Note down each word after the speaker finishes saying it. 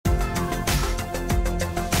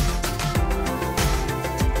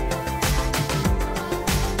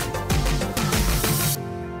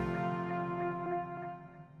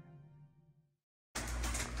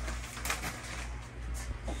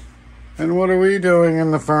And what are we doing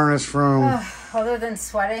in the furnace room? Other than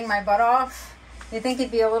sweating my butt off, you think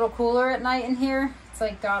it'd be a little cooler at night in here? It's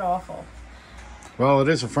like god awful. Well, it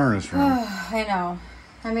is a furnace room. I know.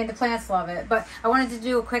 I mean, the plants love it. But I wanted to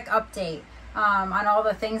do a quick update on all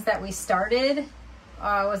the things that we started.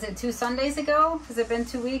 Was it 2 Sundays ago? Has it been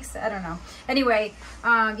 2 weeks? I don't know. Anyway,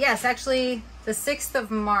 yes, actually the 6th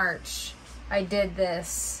of March I did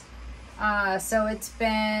this. So it's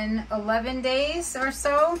been 11 days or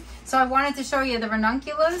so. So I wanted to show you the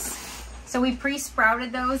Ranunculus. So we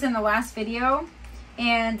pre-sprouted those in the last video,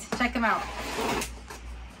 and check them out.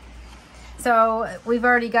 So we've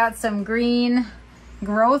already got some green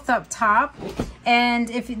growth up top, and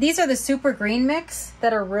if these are the super green mix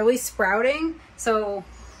that are really sprouting, so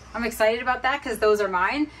I'm excited about that because those are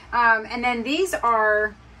mine. And then these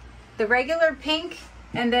are the regular pink,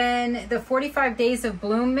 and then the 45 days of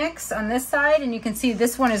bloom mix on this side, and you can see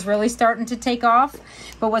this one is really starting to take off.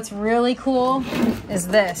 But what's really cool is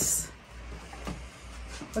this.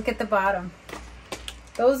 Look at the bottom.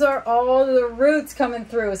 Those are all the roots coming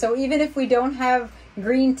through. So even if we don't have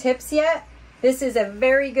green tips yet, this is a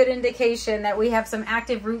very good indication that we have some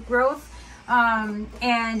active root growth.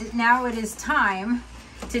 And now it is time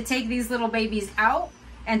to take these little babies out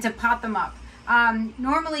and to pot them up.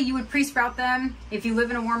 Normally you would pre-sprout them if you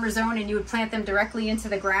live in a warmer zone, and you would plant them directly into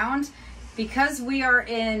the ground. Because we are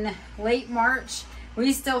in late March,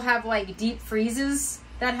 we still have like deep freezes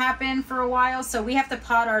that happen for a while, so we have to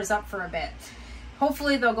pot ours up for a bit.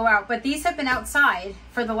 Hopefully they'll go out, but these have been outside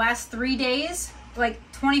for the last 3 days, like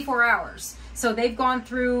 24 hours. So they've gone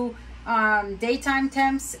through daytime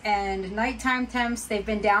temps and nighttime temps. They've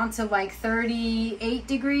been down to like 38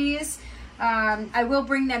 degrees. I will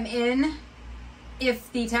bring them in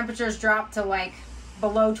if the temperatures drop to like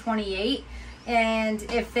below 28. And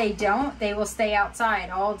if they don't, they will stay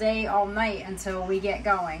outside all day, all night until we get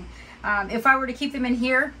going. If I were to keep them in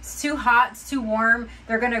here, it's too hot, it's too warm.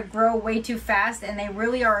 They're gonna grow way too fast, and they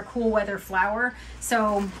really are a cool weather flower.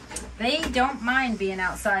 So they don't mind being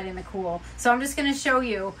outside in the cool. So I'm just gonna show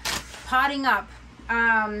you potting up.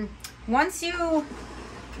 Once you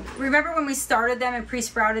remember when we started them and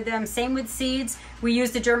pre-sprouted them, same with seeds, we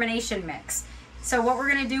used a germination mix. So what we're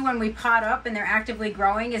gonna do when we pot up and they're actively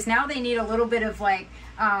growing is now they need a little bit of like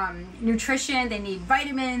nutrition, they need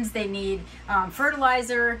vitamins, they need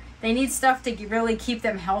fertilizer, they need stuff to really keep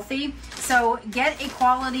them healthy. So get a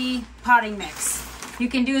quality potting mix. You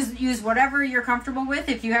can use whatever you're comfortable with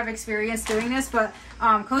if you have experience doing this, but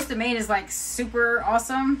Costa Maine is like super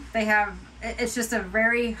awesome. It's just a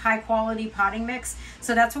very high quality potting mix.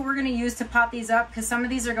 So that's what we're gonna use to pot these up, because some of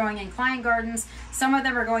these are going in client gardens, some of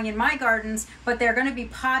them are going in my gardens, but they're gonna be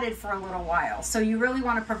potted for a little while. So you really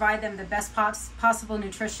wanna provide them the best possible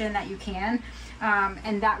nutrition that you can,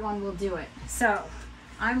 and that one will do it. So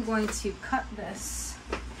I'm going to cut this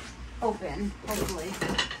open, hopefully.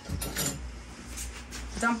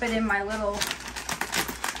 Dump it in my little...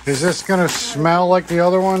 Is this gonna smell like the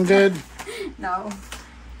other one did? No.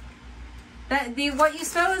 What you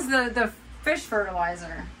smell is the fish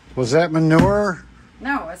fertilizer. Was that manure?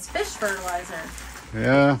 No, it's fish fertilizer.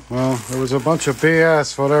 Yeah, well, it was a bunch of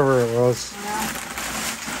BS, whatever it was. Yeah.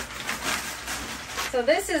 So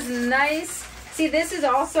this is nice. See, this is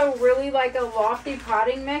also really like a lofty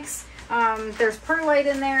potting mix. There's perlite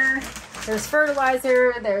in there, there's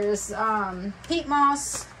fertilizer, there's peat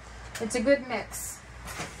moss. It's a good mix.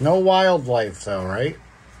 No wildlife though, right?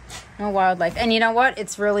 No wildlife. And you know what?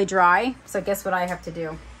 It's really dry. So guess what I have to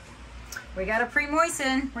do? We got to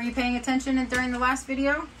pre-moisten. Were you paying attention during the last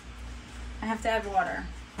video? I have to add water.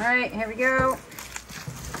 All right, here we go.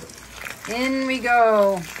 In we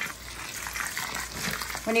go.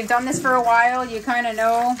 When you've done this for a while, you kind of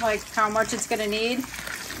know like how much it's going to need.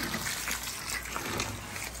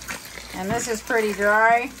 And this is pretty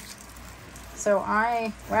dry. So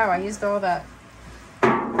wow, I used all that.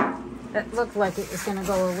 That looked like it was going to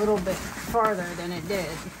go a little bit farther than it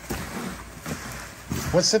did.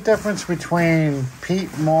 What's the difference between peat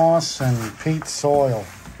moss and peat soil?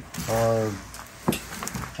 Or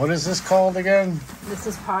what is this called again? This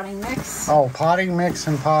is potting mix. Oh, potting mix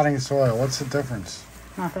and potting soil. What's the difference?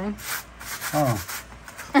 Nothing. Oh.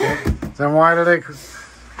 Then why do they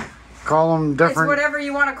call them different? It's whatever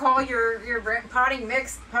you want to call your potting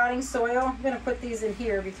mix, potting soil. I'm going to put these in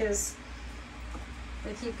here because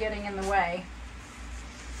they keep getting in the way.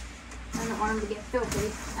 I don't want them to get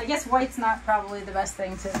filthy. I guess white's not probably the best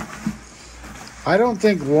thing to... I don't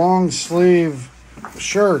think long sleeve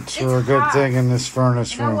shirts are a good thing in this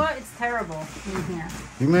furnace room. You know what? It's terrible in here.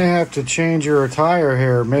 You may have to change your attire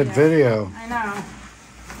here mid-video. I know.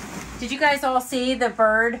 Did you guys all see the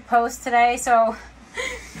bird post today? So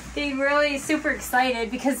being really super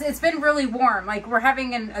excited because it's been really warm. Like we're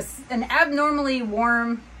having an abnormally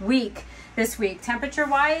warm week this week,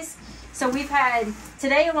 temperature-wise. So we've had,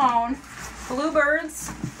 today alone,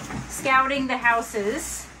 bluebirds scouting the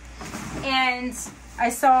houses, and I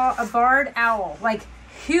saw a barred owl, like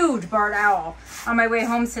huge barred owl, on my way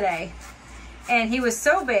home today. And he was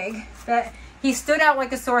so big that he stood out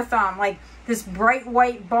like a sore thumb, like this bright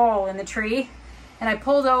white ball in the tree. And I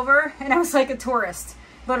pulled over and I was like a tourist,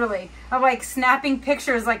 literally. I'm like snapping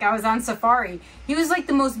pictures like I was on safari. He was like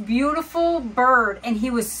the most beautiful bird, and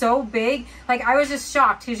he was so big. Like I was just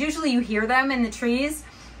shocked, because usually you hear them in the trees.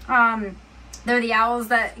 They're the owls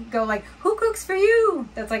that go like, "Who cooks for you?"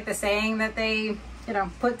 That's like the saying that they, you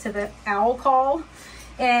know, put to the owl call.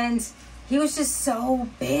 And he was just so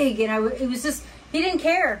big, and it was just, he didn't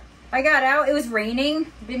care. I got out, it was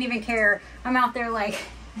raining, didn't even care. I'm out there like,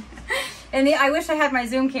 and I wish I had my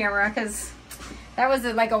Zoom camera, because that was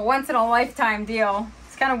like a once in a lifetime deal.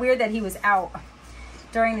 It's kind of weird that he was out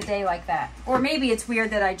during the day like that. Or maybe it's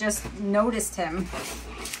weird that I just noticed him.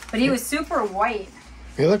 But he was super white.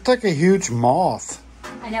 He looked like a huge moth.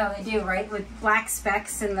 I know, they do, right? With black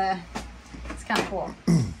specks in the, it's kind of cool.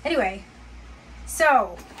 Anyway,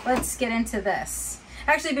 so let's get into this.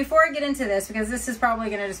 Actually, before I get into this, because this is probably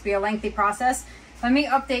going to just be a lengthy process, let me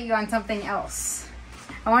update you on something else.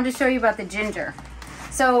 I wanted to show you about the ginger.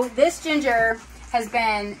 So this ginger has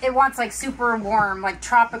been, it wants like super warm, like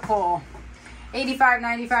tropical, 85,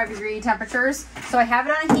 95 degree temperatures. So I have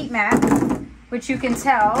it on a heat mat, which you can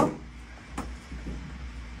tell.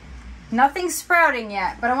 Nothing's sprouting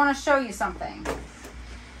yet, but I want to show you something.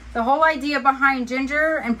 The whole idea behind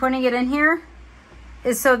ginger and putting it in here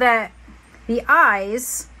is so that the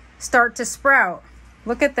eyes start to sprout.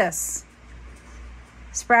 Look at this.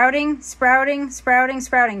 Sprouting, sprouting, sprouting,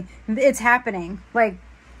 sprouting. It's happening. Like,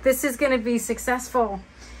 this is going to be successful.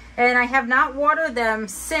 And I have not watered them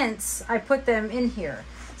since I put them in here.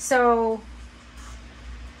 So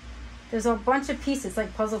there's a bunch of pieces,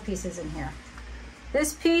 like puzzle pieces in here.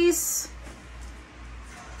 This piece,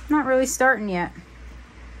 not really starting yet.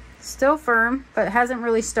 Still firm, but it hasn't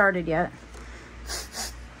really started yet.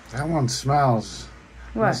 That one smells.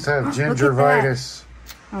 What? Must have gingivitis.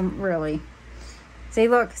 Really? See,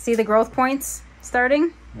 look, see the growth points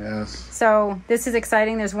starting? Yes. So this is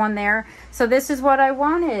exciting. There's one there. So this is what I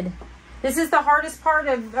wanted. This is the hardest part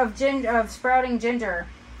of sprouting ginger.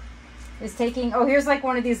 Is taking, oh, here's like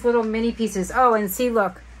one of these little mini pieces. Oh, and see,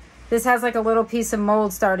 look. This has like a little piece of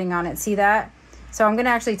mold starting on it. See that? So I'm going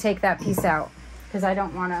to actually take that piece out, because I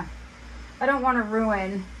don't want to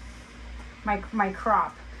ruin my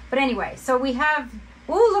crop. But anyway, so we have,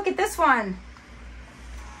 ooh, look at this one.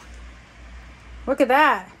 Look at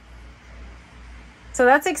that. So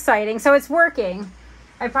that's exciting. So it's working.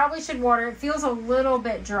 I probably should water. It feels a little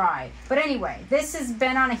bit dry. But anyway, this has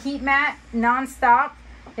been on a heat mat nonstop.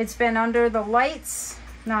 It's been under the lights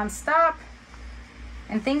nonstop.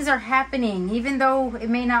 And things are happening. Even though it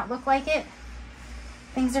may not look like it,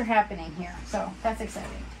 things are happening here. So that's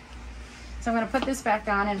exciting. So I'm going to put this back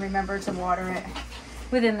on and remember to water it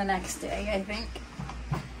within the next day, I think.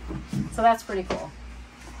 So that's pretty cool.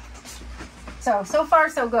 So far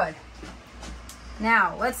so good.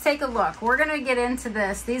 Now, let's take a look. We're going to get into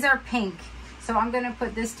this. These are pink. So I'm going to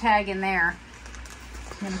put this tag in there.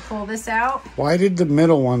 I'm going to pull this out. Why did the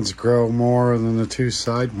middle ones grow more than the two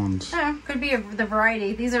side ones? Could be the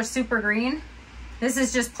variety. These are super green. This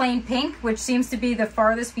is just plain pink, which seems to be the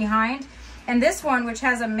farthest behind. And this one, which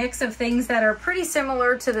has a mix of things that are pretty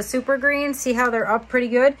similar to the super green. See how they're up pretty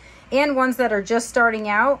good? And ones that are just starting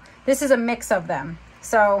out. This is a mix of them.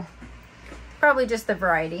 So probably just the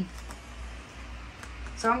variety.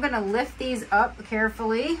 So I'm going to lift these up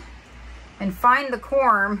carefully and find the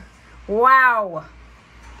corm. Wow.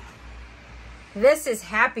 This is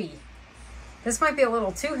happy. This might be a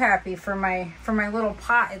little too happy for my little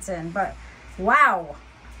pot it's in, but wow.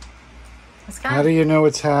 It's kind How do you know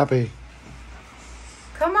it's happy?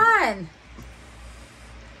 Come on.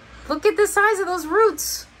 Look at the size of those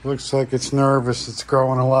roots. Looks like it's nervous. It's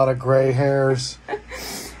growing a lot of gray hairs.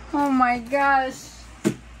 Oh my gosh.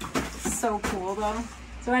 So cool though.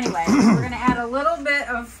 So anyway, we're going to add a little bit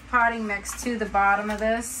of potting mix to the bottom of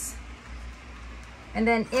this. And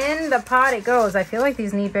then in the pot it goes. I feel like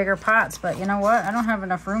these need bigger pots, but you know what? I don't have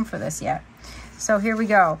enough room for this yet. So here we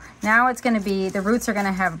go. Now it's going to be, the roots are going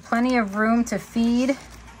to have plenty of room to feed.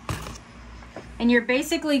 And you're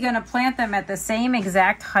basically going to plant them at the same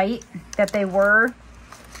exact height that they were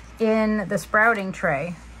in the sprouting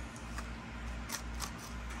tray.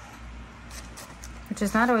 Which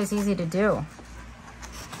is not always easy to do.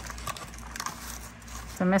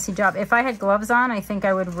 It's a messy job. If I had gloves on, I think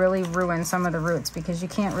I would really ruin some of the roots because you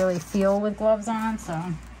can't really feel with gloves on, so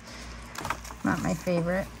not my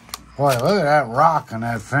favorite. Boy, look at that rock on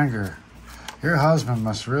that finger. Your husband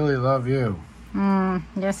must really love you.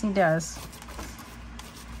 Yes, he does.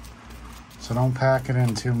 So don't pack it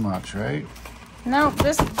in too much, right? No,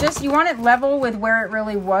 just you want it level with where it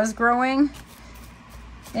really was growing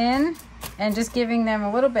in, and just giving them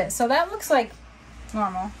a little bit. So that looks like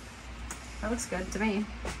normal. That looks good to me.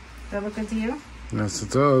 Does that look good to you? Yes, it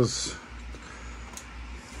does.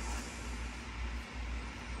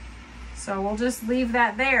 So we'll just leave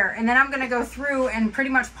that there. And then I'm going to go through and pretty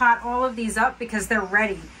much pot all of these up because they're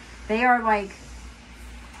ready. They are like,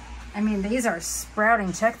 I mean, these are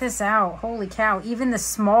sprouting. Check this out. Holy cow. Even the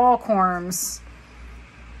small corms.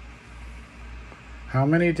 How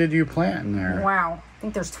many did you plant in there? Wow. I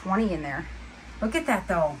think there's 20 in there. Look at that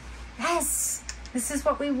though. Yes. This is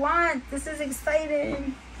what we want. This is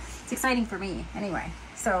exciting. It's exciting for me anyway.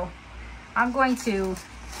 So I'm going to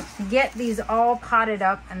get these all potted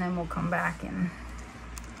up and then we'll come back, and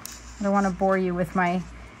I don't want to bore you with my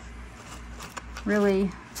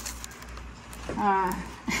really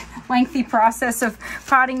lengthy process of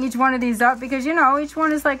potting each one of these up because, you know, each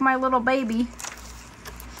one is like my little baby.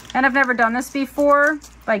 And I've never done this before,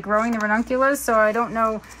 like growing the ranunculus, so I don't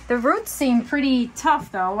know. The roots seem pretty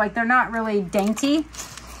tough though, like they're not really dainty.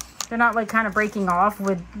 They're not like kind of breaking off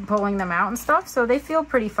with pulling them out and stuff, so they feel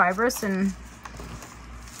pretty fibrous. And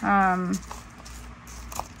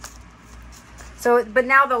but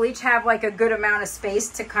now they'll each have like a good amount of space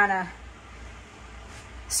to kind of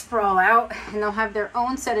sprawl out, and they'll have their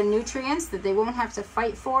own set of nutrients that they won't have to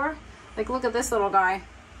fight for. Like look at this little guy.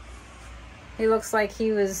 He looks like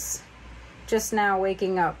he was just now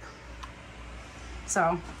waking up.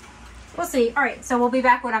 So we'll see. All right, so we'll be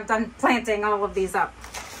back when I'm done planting all of these up.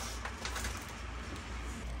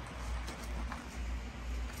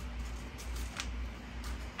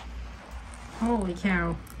 Holy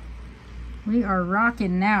cow. We are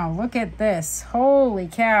rocking now. Look at this. Holy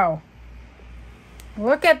cow.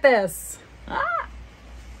 Look at this. Ah!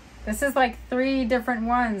 This is like 3 different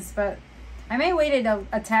ones, but I may have waited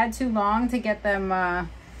a tad too long to get them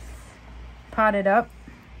potted up.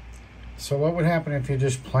 So what would happen if you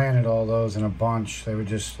just planted all those in a bunch? They would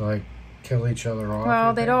just like kill each other off?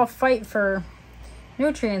 Well, they'd all fight for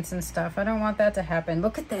nutrients and stuff. I don't want that to happen.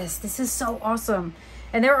 Look at this. This is so awesome.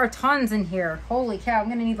 And there are tons in here. Holy cow. I'm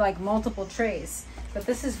going to need like multiple trays. But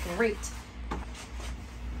this is great.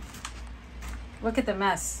 Look at the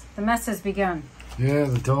mess. The mess has begun. Yeah,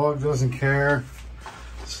 the dog doesn't care.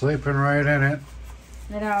 Sleeping right in it.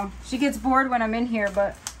 I know. She gets bored when I'm in here,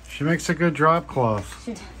 but... She makes a good drop cloth.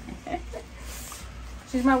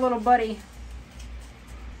 She's my little buddy.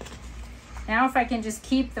 Now if I can just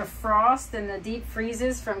keep the frost and the deep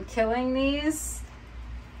freezes from killing these,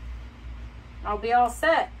 I'll be all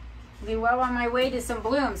set. I'll be well on my way to some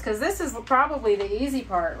blooms, because this is probably the easy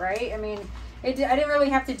part, right? I mean, I didn't really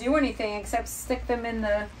have to do anything except stick them in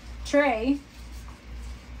the tray.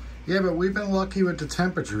 Yeah, but we've been lucky with the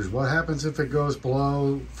temperatures. What happens if it goes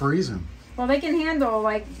below freezing? Well, they can handle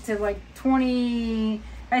like to like 20,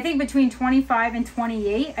 I think between 25 and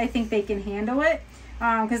 28, I think they can handle it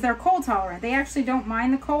because they're cold tolerant. They actually don't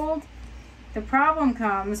mind the cold. The problem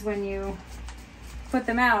comes when you put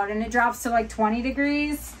them out and it drops to like 20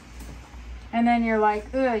 degrees. And then you're like,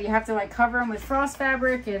 ugh, you have to like cover them with frost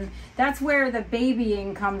fabric, and that's where the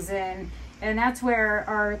babying comes in. And that's where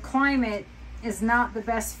our climate is not the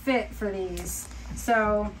best fit for these.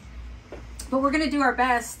 So, but we're gonna do our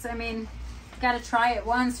best. I mean, gotta try it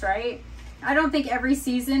once, right? I don't think every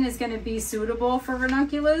season is gonna be suitable for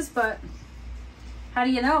ranunculus, but how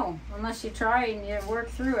do you know? Unless you try and you work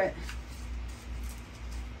through it.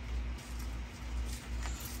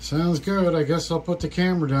 Sounds good. I guess I'll put the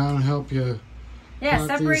camera down and help you. Yeah,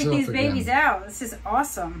 separate these babies out. This is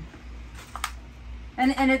awesome.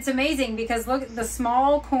 And it's amazing because look at the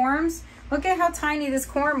small corms. Look at how tiny this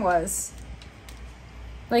corm was.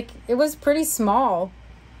 Like, it was pretty small,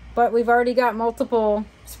 but we've already got multiple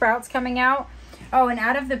sprouts coming out. Oh, and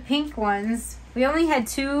out of the pink ones, we only had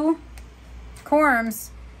 2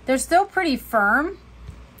 corms. They're still pretty firm,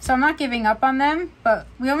 so I'm not giving up on them, but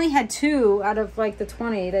we only had 2 out of like the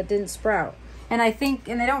 20 that didn't sprout. And I think,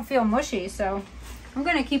 and they don't feel mushy, so I'm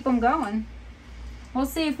gonna keep them going. We'll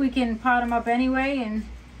see if we can pot them up anyway and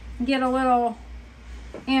get a little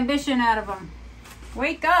ambition out of them.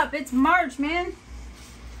 Wake up, it's March, man.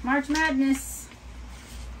 March Madness.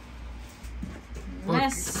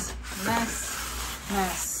 Mess, mess,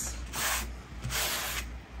 mess.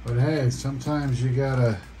 But hey, sometimes you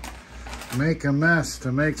gotta make a mess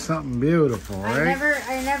to make something beautiful, right?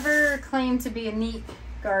 I never claim to be a neat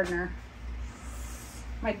gardener.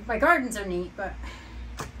 My gardens are neat, but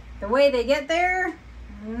the way they get there,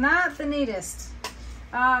 not the neatest.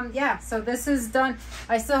 Yeah, so this is done.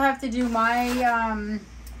 I still have to do my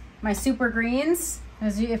my super greens,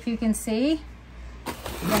 if you can see.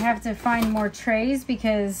 I have to find more trays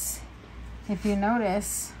because if you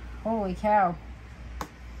notice, holy cow.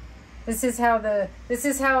 This is how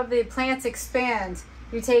the plants expand.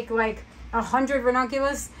 You take like 100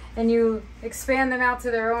 ranunculus and you expand them out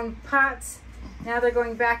to their own pots. Now they're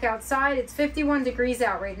going back outside. It's 51 degrees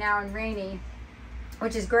out right now and rainy,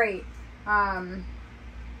 which is great.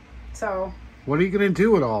 So what are you going to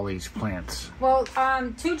do with all these plants? Well,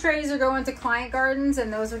 2 trays are going to client gardens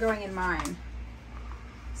and those are going in mine.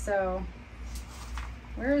 So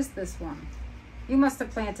where is this one? You must have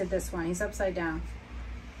planted this one. He's upside down.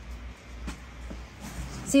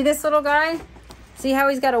 See this little guy? See how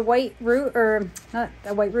he's got a white root, or not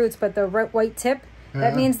the white roots, but the white tip? Yeah.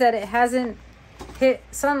 That means that it hasn't hit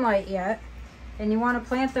sunlight yet. And you want to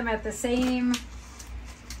plant them at the same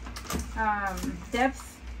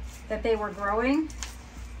depth that they were growing,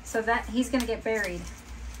 so that he's going to get buried.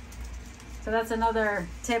 So that's another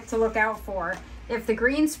tip to look out for. If the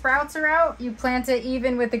green sprouts are out, you plant it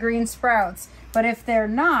even with the green sprouts. But if they're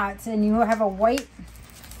not, and you have a white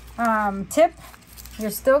tip, you're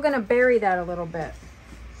still going to bury that a little bit.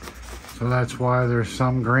 So that's why there's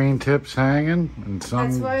some green tips hanging and some...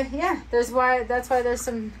 That's why, yeah. That's why there's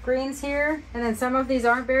some greens here. And then some of these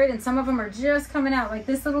aren't buried and some of them are just coming out. Like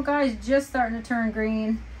this little guy is just starting to turn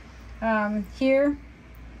green here.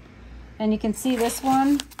 And you can see this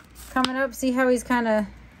one coming up. See how he's kind of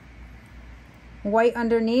white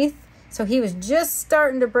underneath? So he was just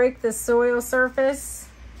starting to break the soil surface.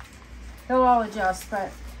 They'll all adjust,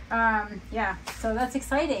 but yeah, so that's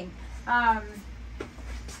exciting. I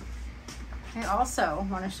also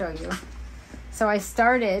want to show you. So I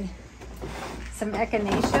started some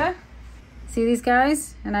Echinacea. See these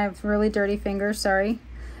guys? And I have really dirty fingers, sorry.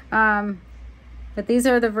 But these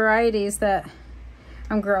are the varieties that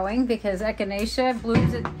I'm growing because Echinacea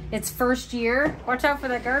blooms its first year. Watch out for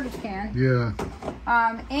that garbage can. Yeah.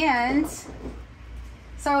 And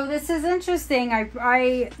so this is interesting.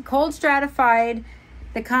 I cold stratified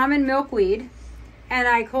the common milkweed and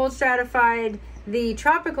I cold stratified the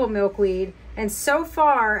tropical milkweed. And so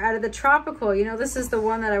far out of the tropical, you know, this is the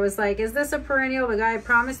one that I was like, is this a perennial? The guy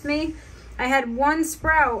promised me. I had 1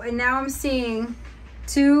 sprout and now I'm seeing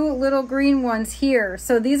 2 little green ones here.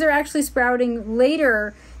 So these are actually sprouting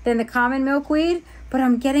later than the common milkweed, but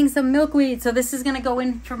I'm getting some milkweed. So this is gonna go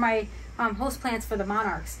in for my host plants for the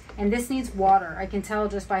monarchs. And this needs water. I can tell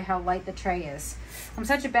just by how light the tray is. I'm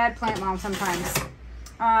such a bad plant mom sometimes.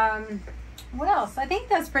 What else? I think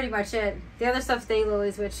that's pretty much it. The other stuff's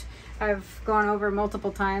daylilies, which I've gone over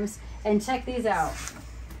multiple times. And check these out.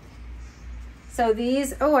 So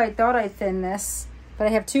these, oh, I thought I'd thin this, but I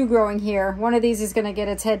have 2 growing here. One of these is gonna get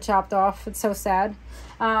its head chopped off. It's so sad.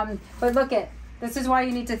 But look at, this is why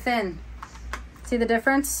you need to thin. See the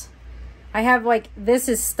difference? I have like, this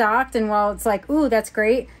is stocked, and while it's like, ooh, that's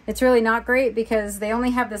great, it's really not great because they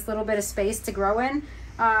only have this little bit of space to grow in.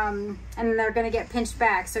 And they're gonna get pinched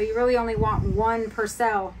back. So you really only want 1 per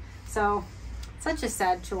cell. So such a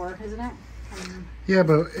sad chore, isn't it? Yeah,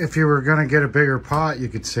 but if you were gonna get a bigger pot, you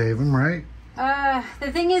could save them, right?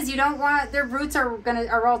 The thing is, you don't want, their roots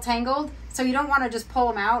are all tangled. So you don't want to just pull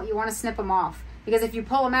them out. You want to snip them off. Because if you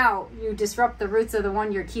pull them out, you disrupt the roots of the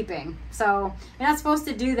one you're keeping. So you're not supposed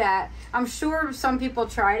to do that. I'm sure some people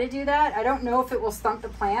try to do that. I don't know if it will stunt the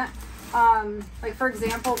plant. Like for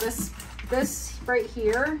example, this right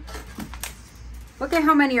here. Look at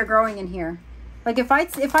how many are growing in here. Like if I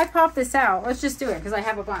pop this out, let's just do it because I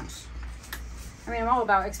have a bunch. I mean, I'm all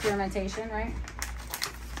about experimentation, right?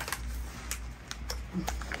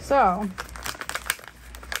 So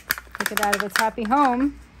take it out of its happy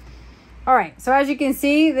home. All right, so as you can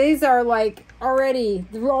see, these are like already,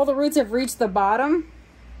 all the roots have reached the bottom.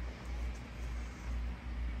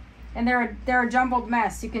 And they're a jumbled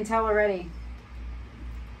mess, you can tell already.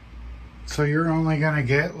 So you're only gonna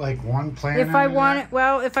get like 1 plant?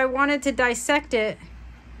 If I wanted to dissect it,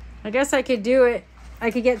 I guess I could do it.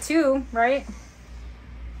 I could get 2, right?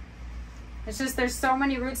 It's just there's so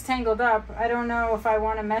many roots tangled up. I don't know if I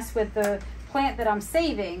want to mess with the plant that I'm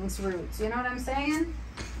saving's roots. You know what I'm saying?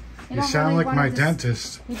 You sound like my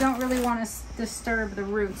dentist. You don't really want to disturb the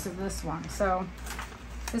roots of this one. So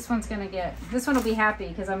this one's going to get, this one will be happy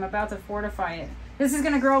because I'm about to fortify it. This is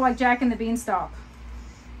going to grow like Jack and the Beanstalk.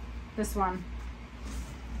 This one.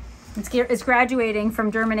 It's graduating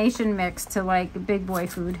from germination mix to like big boy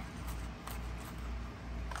food.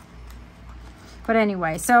 But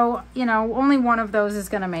anyway, so, you know, only one of those is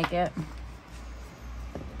going to make it.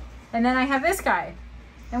 And then I have this guy.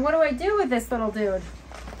 And what do I do with this little dude?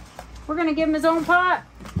 We're going to give him his own pot.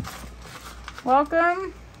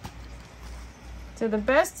 Welcome to the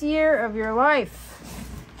best year of your life.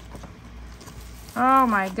 Oh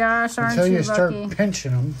my gosh, aren't you lucky? Until you start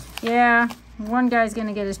pinching them. Yeah, one guy's going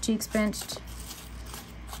to get his cheeks pinched.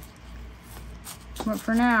 But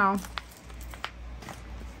for now,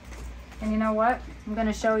 and you know what? I'm going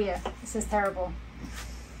to show you. This is terrible.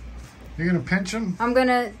 You're going to pinch them?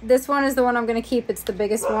 This one is the one I'm going to keep. It's the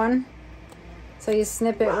biggest one. So you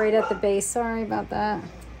snip it right at the base. Sorry about that.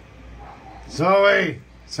 Zoe!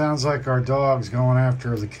 Sounds like our dog's going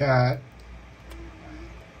after the cat.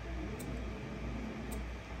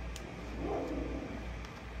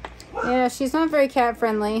 Yeah, she's not very cat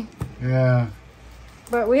friendly. Yeah.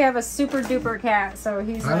 But we have a super duper cat, so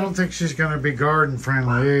he's I don't think she's going to be garden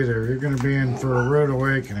friendly either. You're going to be in for a rude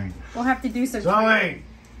awakening. We'll have to do some... Zoe!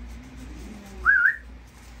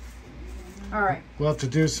 All right. We'll have to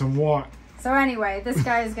do some what? So anyway, this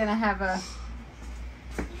guy is going to have a...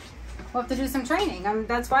 We'll have to do some training.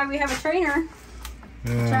 That's why we have a trainer.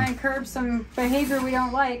 Yeah. Try and curb some behavior we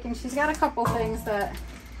don't like. And she's got a couple things that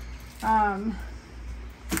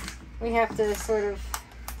we have to sort of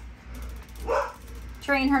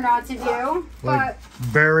train her not to do. Like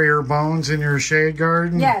bury her bones in your shade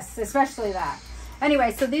garden? Yes, especially that.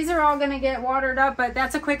 Anyway, so these are all going to get watered up, but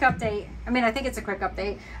that's a quick update. I mean, I think it's a quick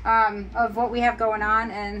update of what we have going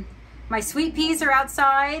on. And my sweet peas are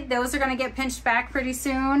outside. Those are going to get pinched back pretty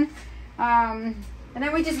soon. And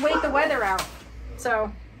then we just wait the weather out.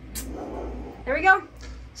 So, there we go.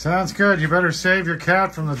 Sounds good. You better save your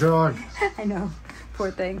cat from the dog. I know.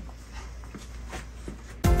 Poor thing.